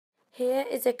Here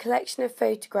is a collection of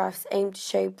photographs aimed to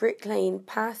show Brick Lane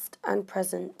past and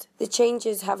present. The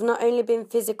changes have not only been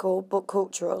physical but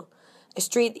cultural. A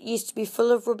street that used to be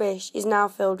full of rubbish is now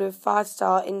filled with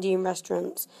five-star Indian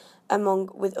restaurants, among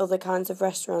with other kinds of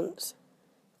restaurants.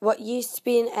 What used to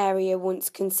be an area once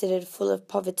considered full of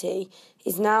poverty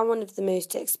is now one of the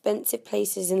most expensive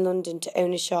places in London to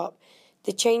own a shop.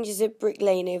 The changes at Brick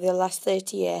Lane over the last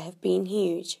 30 years have been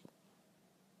huge.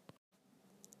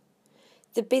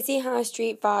 The busy high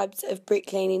street vibes of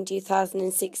Brick Lane in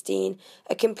 2016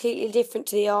 are completely different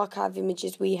to the archive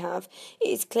images we have. It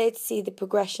is clear to see the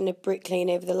progression of Brick Lane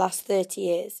over the last 30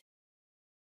 years.